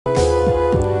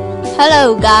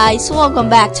Hello guys, welcome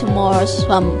back to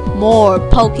more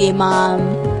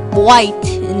Pokemon White.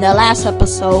 In the last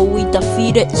episode, we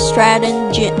defeated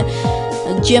Stratton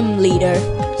gym leader.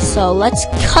 So let's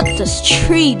cut this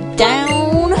tree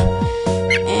down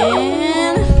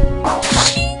and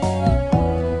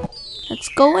let's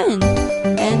go in.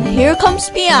 And here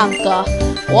comes Bianca,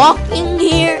 walking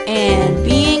here and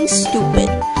being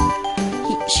stupid.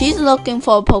 She's looking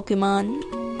for a Pokemon.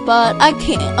 But I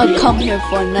can't come here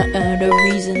for another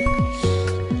reason.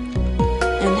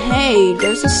 And hey,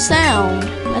 there's a sound.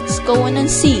 Let's go in and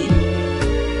see.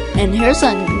 And here's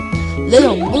a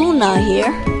little Luna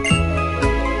here,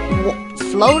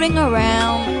 floating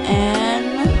around.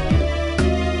 And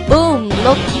boom!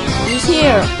 Look who's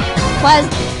here.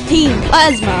 Team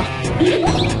Plasma.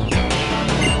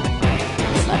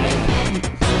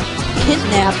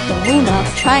 Kidnap the Luna,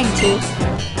 trying to,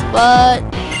 but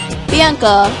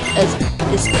Bianca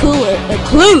is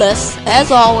clueless, as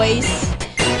always,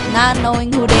 not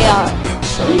knowing who they are.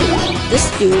 So this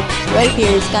dude right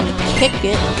here is gonna kick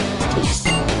it, to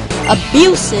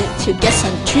abuse it to get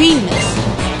some dreamers.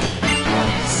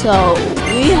 So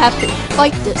we have to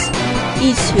fight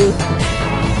these two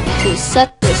to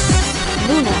set this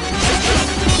Luna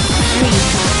free.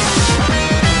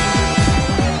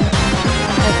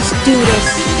 Let's do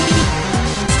this.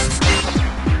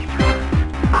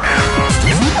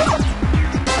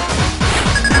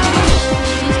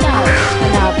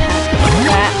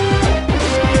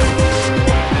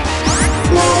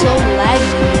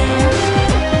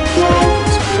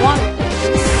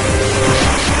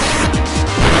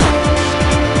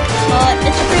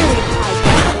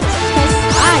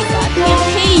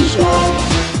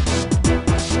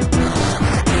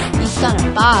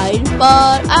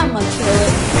 But I'm gonna kill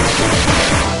it.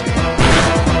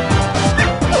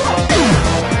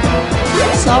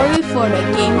 Sorry for the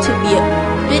game to be a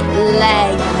bit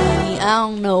laggy. I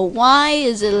don't know why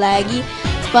is it laggy,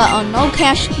 but on no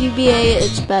cash GBA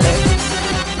it's better.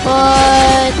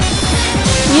 But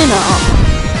you know,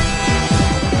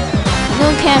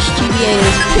 no cash GBA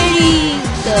is pretty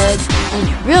good and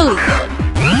really good.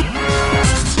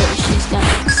 So she's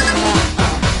gonna send out.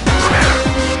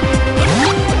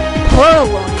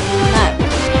 Not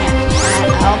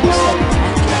I almost said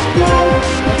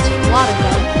that's water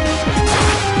gun.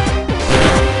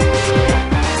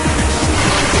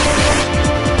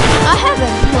 I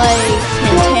haven't played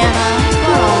Camtasia.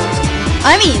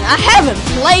 I haven't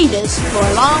played this for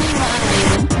a long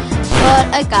time, but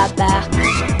I got back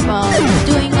from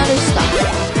doing other stuff.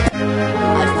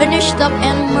 I finished up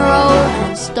Emerald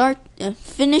and start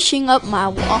finishing up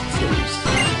my walkthroughs.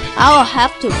 I will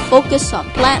have to focus on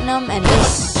Platinum and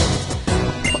this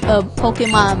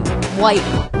Pokemon White.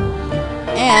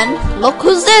 And look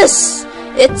who's this!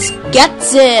 It's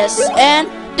Getsis! And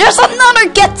there's another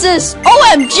Getsis!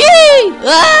 OMG!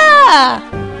 Ah!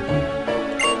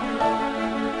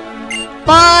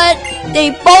 But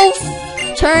they both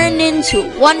turn into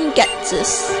one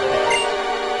Getsis.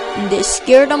 And they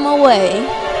scared them away.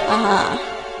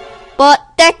 But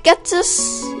that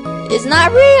Getsis is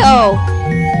not real!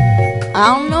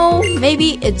 I don't know,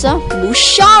 maybe it's a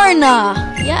Musharna.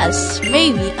 Yes,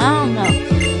 maybe, I don't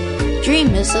know.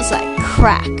 Dreamers is like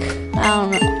crack. I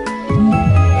don't know.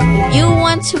 If you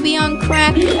want to be on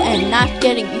crack and not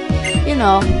getting,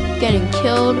 getting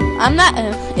killed. I'm not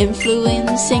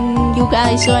influencing you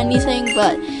guys or anything,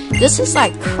 but this is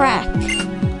like crack.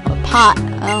 Or pot,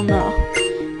 I don't know.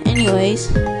 Anyways,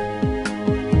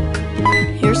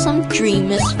 here's some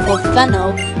dreamers for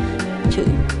Fennel to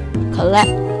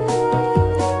collect.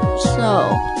 So,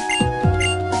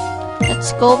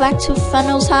 let's go back to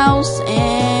Fennel's house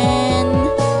and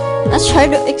let's try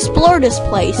to explore this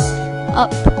place.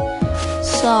 Up.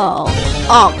 So,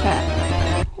 oh crap.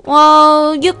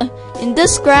 Well, in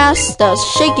this grass, the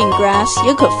shaking grass,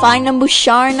 you could find a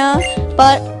Musharna,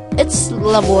 but it's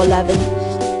level 11.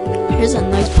 Here's a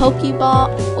nice Pokeball.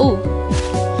 Oh,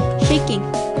 shaking.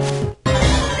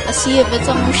 Let's see if it's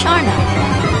a Musharna.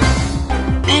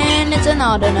 And it's an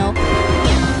Audino.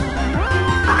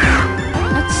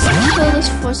 Let's kill this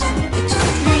for some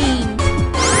extreme.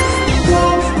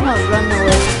 I'm gonna run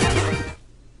away.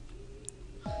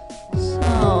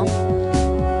 So,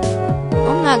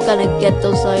 I'm not gonna get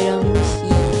those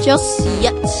items just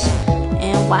yet.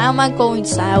 And why am I going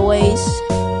sideways?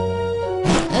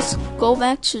 Let's go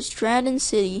back to Stratton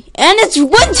City. And it's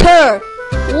winter!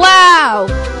 Wow!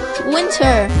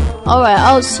 Winter! Alright,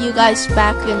 I'll see you guys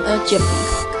back in a jiffy.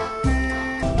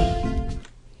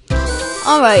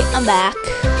 Alright, I'm back.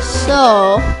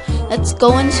 So, let's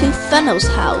go into Fennel's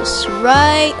house,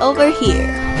 right over here.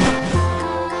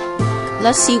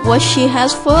 let's see what she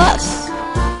has for us.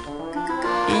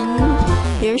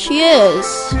 And here she is,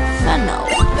 Fennel.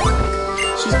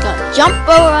 She's gonna jump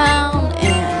around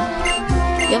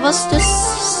and give us the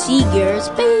sea gears,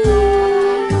 babe.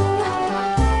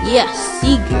 Yes,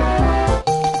 sea gear.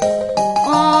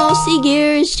 Oh, sea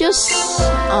gear is just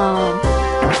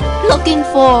looking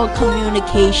for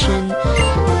communication.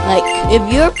 Like if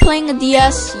you're playing a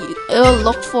DS, it'll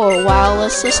look for a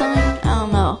wireless or something. I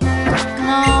don't know.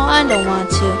 No, I don't want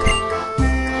to.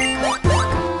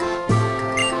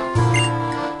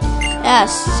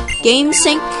 Yes, Game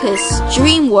Sync is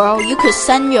Dream World. You could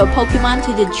send your Pokemon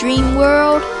to the Dream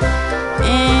World.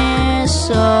 And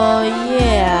so,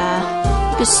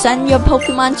 yeah. You could send your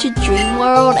Pokemon to Dream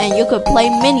World and you could play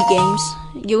mini games.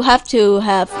 You have to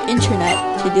have internet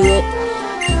to do it.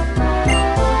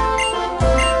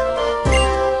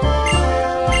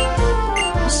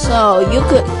 So you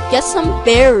could get some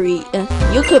berry.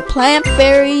 You could plant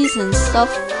berries and stuff.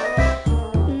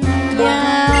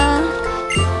 Yeah.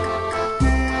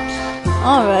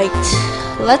 Alright,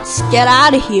 let's get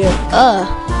out of here.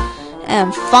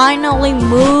 And finally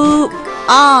move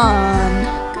on.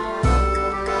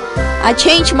 I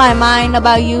changed my mind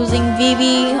about using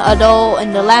Vivi, although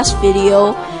in the last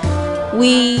video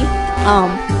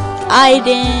I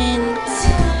didn't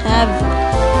have.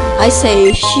 I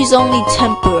say she's only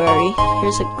temporary.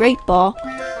 Here's a great ball.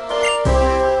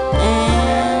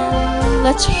 And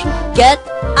let's get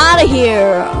out of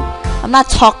here. I'm not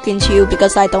talking to you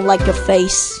because I don't like your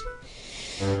face.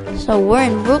 So we're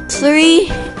in Route 3,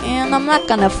 and I'm not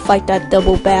gonna fight that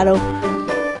double battle.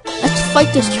 Let's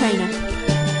fight this trainer.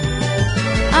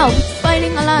 I'll be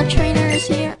fighting a lot of trainers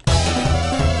here.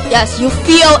 Yes, you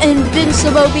feel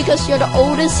invincible because you're the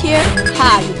oldest here.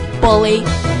 Ha, you bully.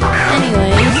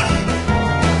 Anyways,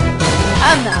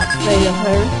 I'm not afraid of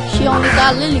her. She only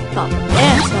got Lillipup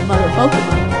and some other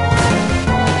Pokemon.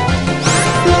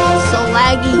 So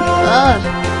laggy.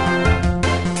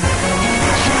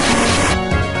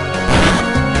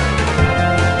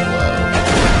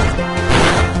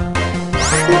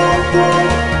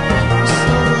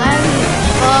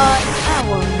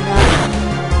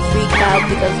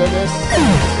 Because of this,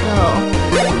 so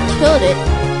killed it,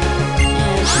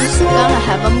 and she's gonna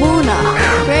have a Muna.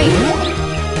 Great.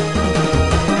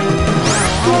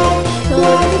 Kill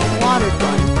it with water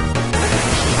gun.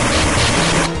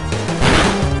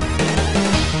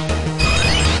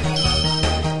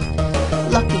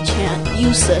 Lucky Chant,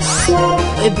 use this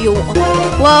if you want.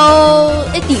 Well,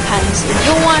 it depends. If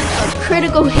you want a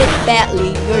critical hit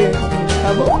badly, you're in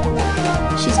trouble.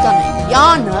 She's gonna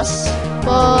yawn us.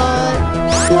 But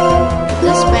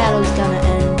this battle's gonna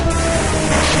end.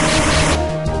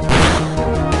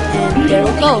 And there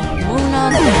we go. Muna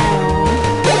down.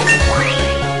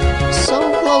 So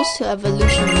close to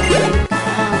evolution.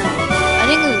 I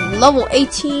think it's level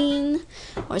 18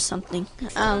 or something.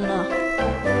 I don't know.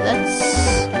 Let's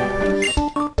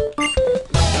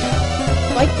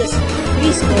fight this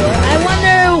preschooler. I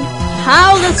wonder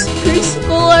how this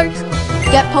preschooler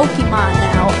get Pokemon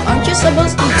now. Aren't you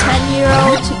supposed to be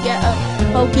 10-year-old to get a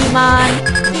Pokemon?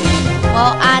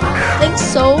 Well, I don't think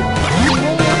so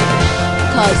anymore.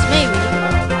 Cause maybe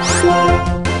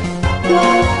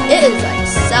it is like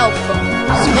cell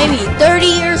phones. Maybe 30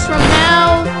 years from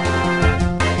now,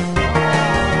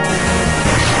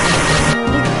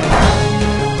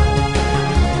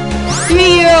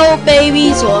 three-year-old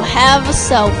babies will have a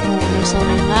cell phone or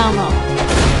something. I don't know.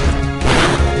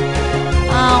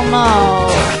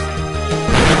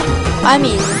 I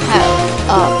mean, have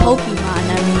Pokemon,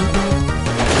 I mean.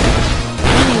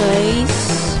 Anyways,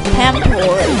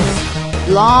 Pampor is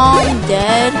long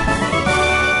dead.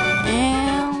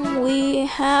 And we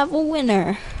have a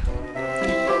winner.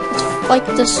 Let's fight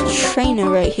this trainer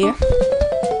right here.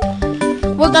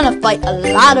 We're gonna fight a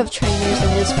lot of trainers in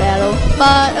this battle,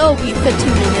 but it'll be 15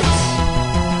 minutes.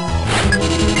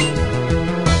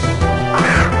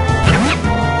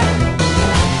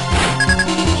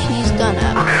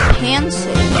 Hand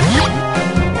save.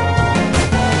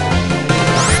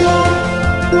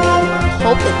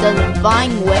 Hope it doesn't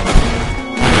vine whip.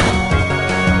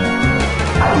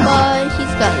 But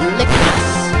he's gonna lick us.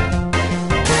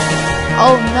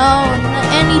 Oh no,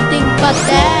 anything but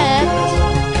that.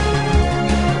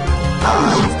 Oh,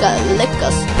 he's gonna lick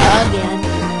us again.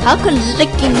 How can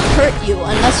licking hurt you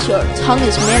unless your tongue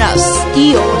is made out of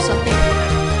steel or something?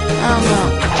 I don't know.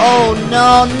 Oh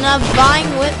no, not vine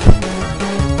whip.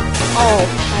 Oh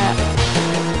crap.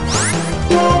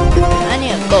 I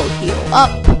need to go heal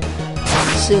up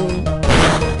soon.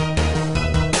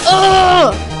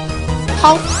 Ugh!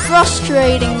 How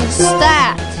frustrating is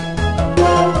that?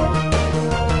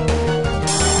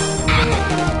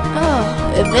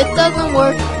 If it doesn't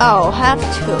work, I'll have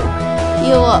to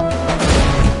heal up.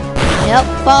 Yep,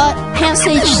 but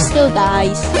Camtasia still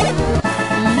dies.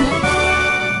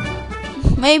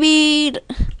 Maybe.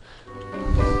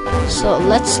 So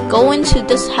let's go into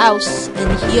this house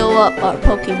and heal up our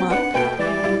Pokemon.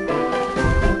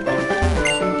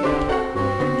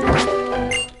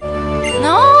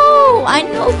 No, I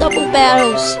know double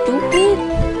battle, stupid.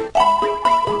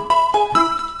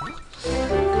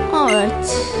 Alright.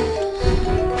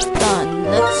 Done.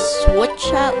 Let's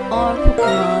switch out our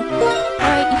Pokemon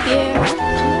right here.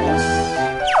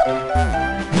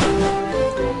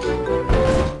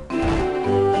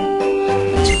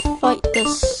 Let's fight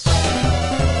this.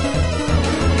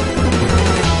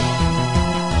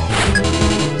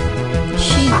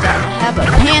 She's gonna have a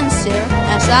Panzer,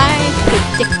 as I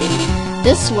predicted.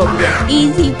 This will be an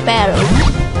easy battle.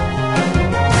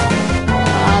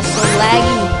 So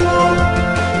laggy.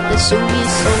 The Sumi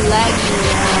is so laggy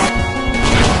now.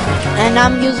 And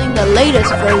I'm using the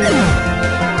latest version.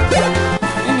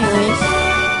 Anyways,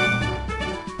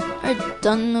 we're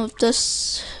done with this.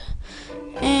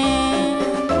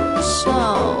 And so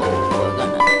we're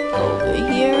gonna go over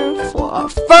here for our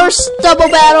first double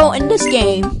battle in this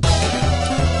game.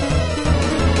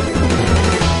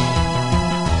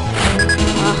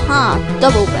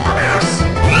 Double battles.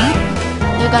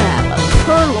 You're gonna have a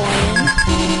Purloin.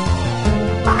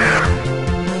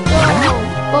 Whoa,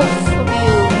 both of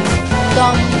you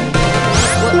dumb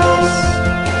witness.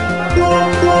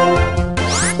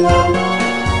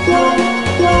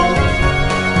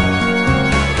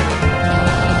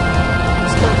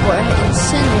 Let's go for it.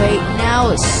 Incinerate. Now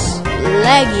it's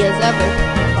laggy as ever.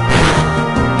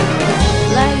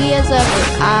 Laggy as ever.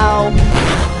 Ow.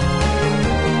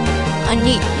 I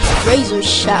need Razor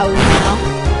Shower now.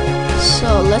 So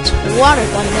let's water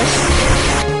gun this.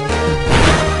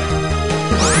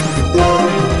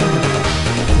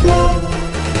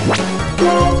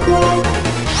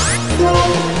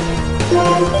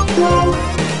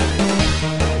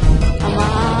 Come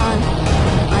on.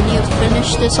 I need to finish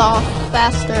this off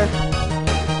faster.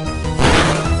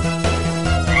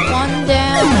 One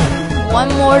down. One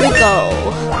more to go.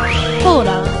 Hold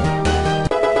on.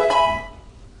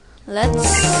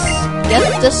 Let's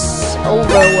get this over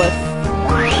with.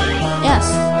 Yes.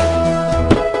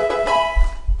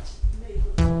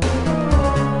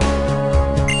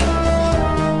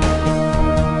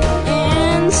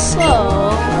 And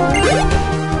so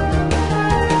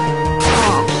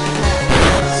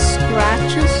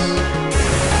scratches.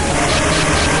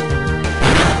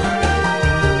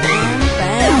 And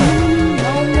bam.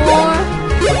 No more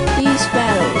these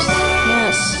battles.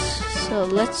 Yes. So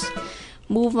let's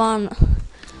move on.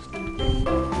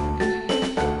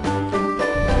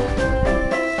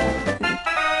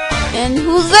 And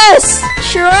who's this?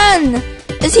 Sharon!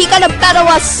 Is he gonna battle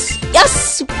us?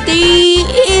 Yes, he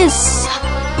is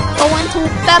going to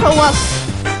battle us.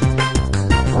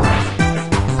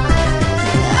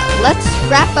 Let's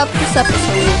wrap up this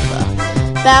episode with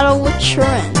a battle with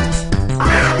Sharon.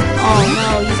 Oh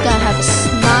no, he's gonna have a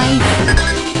snipe.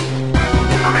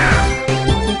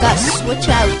 We gotta switch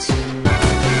out.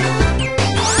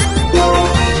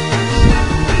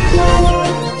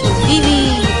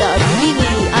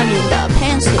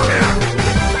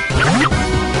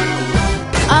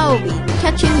 I'll be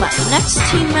catching my next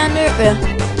team member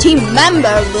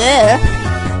there.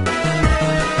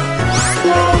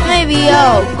 Maybe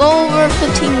I'll go over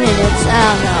 15 minutes. I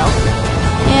don't know.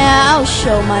 Yeah, I'll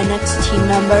show my next team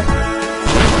member.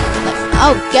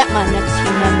 I'll get my next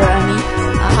team member. I mean,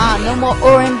 no more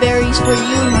orange berries for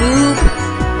you, noob.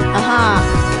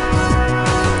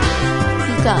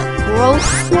 He's got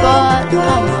growth, but I'm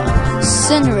gonna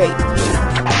incinerate.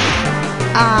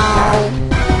 Ow.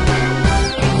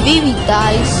 Vivi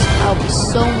dies, I'll be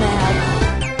so mad.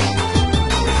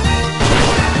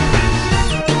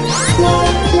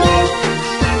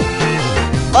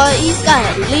 But he's got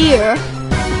a leer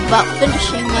about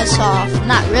finishing us off.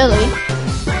 Not really.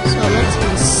 So let's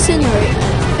incinerate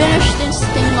and finish this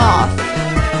thing off.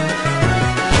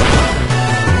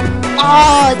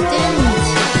 Oh, it didn't.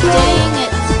 Dang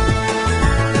it.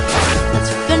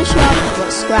 Let's finish it off with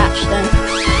a scratch then.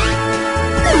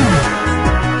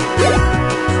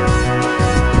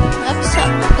 Next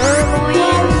up,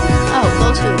 Purloin. Oh, go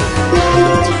to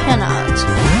 10 out.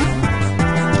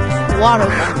 Water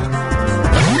gun.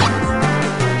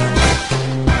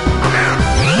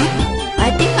 I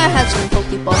think I have some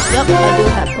Pokeballs. Yep, I do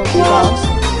have Pokeballs.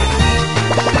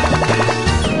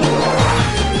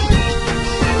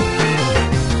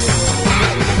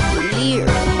 Leer.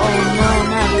 Oh no,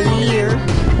 not Leer.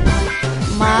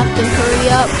 I have to hurry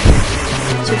up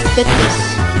to fit this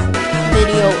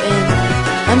video in.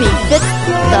 I mean, fit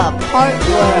the part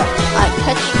where I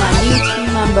catch my new team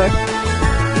member.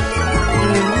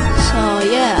 So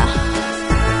yeah,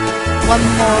 one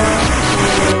more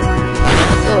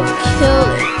and go kill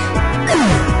it.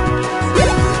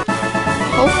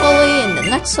 Hopefully in the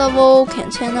next level,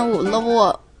 Camtasia will level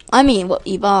up. I mean, will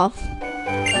evolve.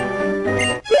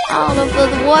 Out of the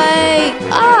way!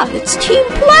 Ah, it's Team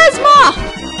Plasma!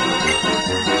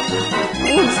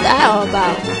 What's that all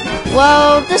about?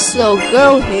 Well, this little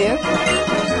girl here,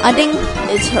 I think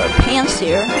it's her pants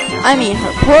here. I mean,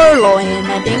 her purloin,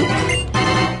 I think.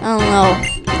 I don't know.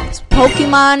 This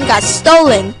Pokemon got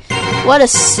stolen. What a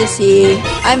sissy.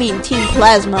 I mean, Team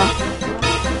Plasma.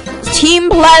 Team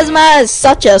Plasma is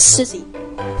such a sissy.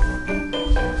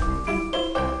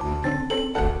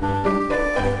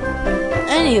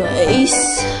 Anyways,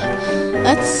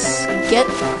 let's get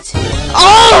to...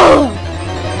 Oh!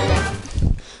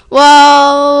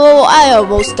 Well, I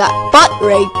almost got butt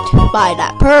raped by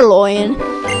that purloin.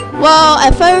 Well,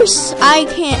 at first, I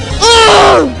can't...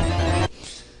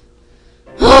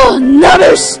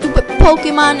 Another stupid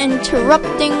Pokemon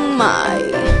interrupting my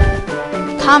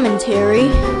commentary.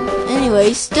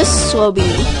 Anyways, this will be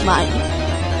mine.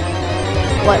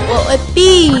 What will it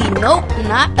be? Nope,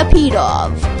 not a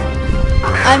P-Dog.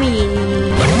 I mean...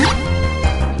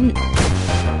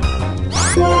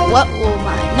 What will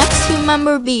my next team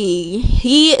member be?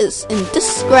 He is in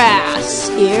this grass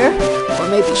here. Or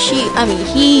maybe she, I mean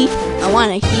he. I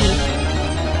want a he.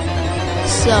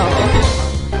 So...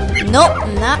 Nope,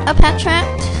 not a Patrat.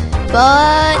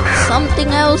 But something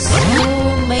else you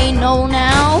may know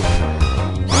now.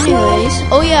 Anyways,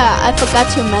 oh yeah, I forgot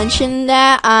to mention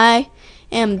that I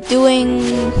am doing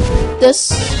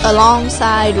this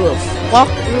alongside with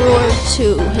walkthrough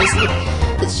to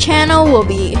his channel will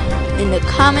be in the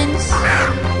comments.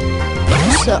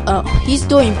 So he's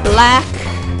doing black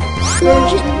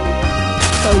version,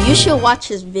 so you should watch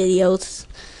his videos.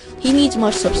 He needs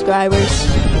more subscribers.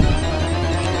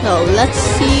 So let's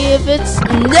see if it's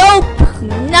nope,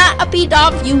 not a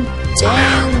P-Dog, you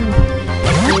dang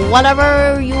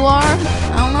whatever you are.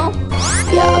 I don't know.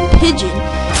 Yeah, a pigeon.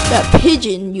 Yeah, a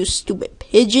pigeon, you stupid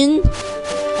pigeon.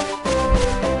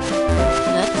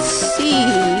 Let's see.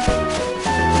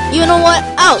 You know what?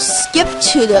 I'll skip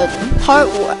to the part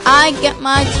where I get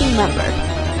my team member.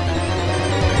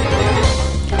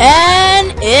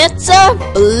 And it's a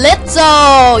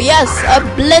Blitzo! Yes, a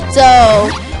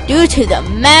Blitzo! Due to the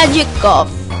magic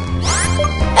of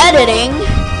editing,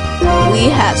 we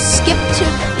have skipped to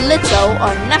Blitzo,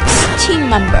 our next team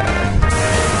member.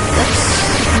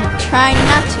 Let's try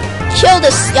not to kill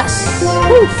this. Yes!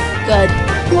 Woof! Good.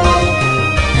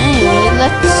 Anyway,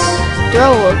 let's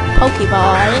throw a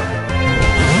Pokeball at it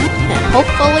and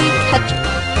hopefully catch it.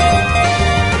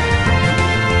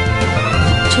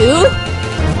 2,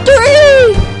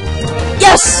 3!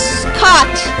 Yes!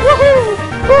 Caught! Woohoo!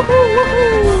 Woohoo!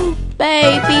 Woohoo!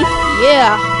 Baby!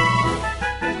 Yeah!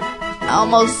 I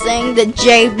almost sang the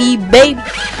JB baby.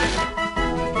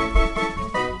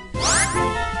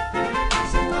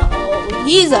 Oh,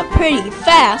 he's a pretty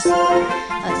fast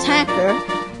attacker.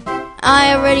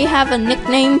 I already have a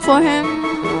nickname for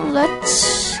him.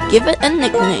 Let's give it a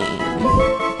nickname.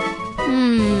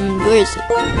 Where is it?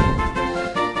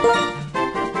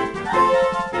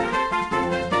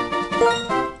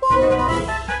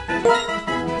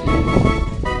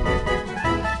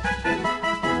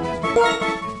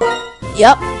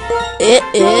 Yep, it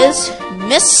is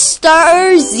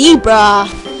Mr. Zebra.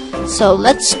 So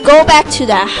let's go back to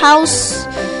the house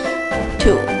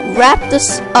to wrap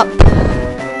this up,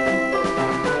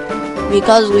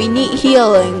 because we need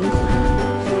healing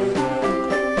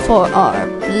for our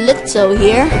Blitzo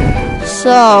here.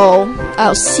 So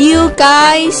I'll see you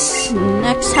guys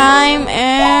next time,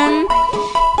 and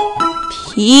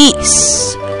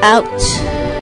peace out.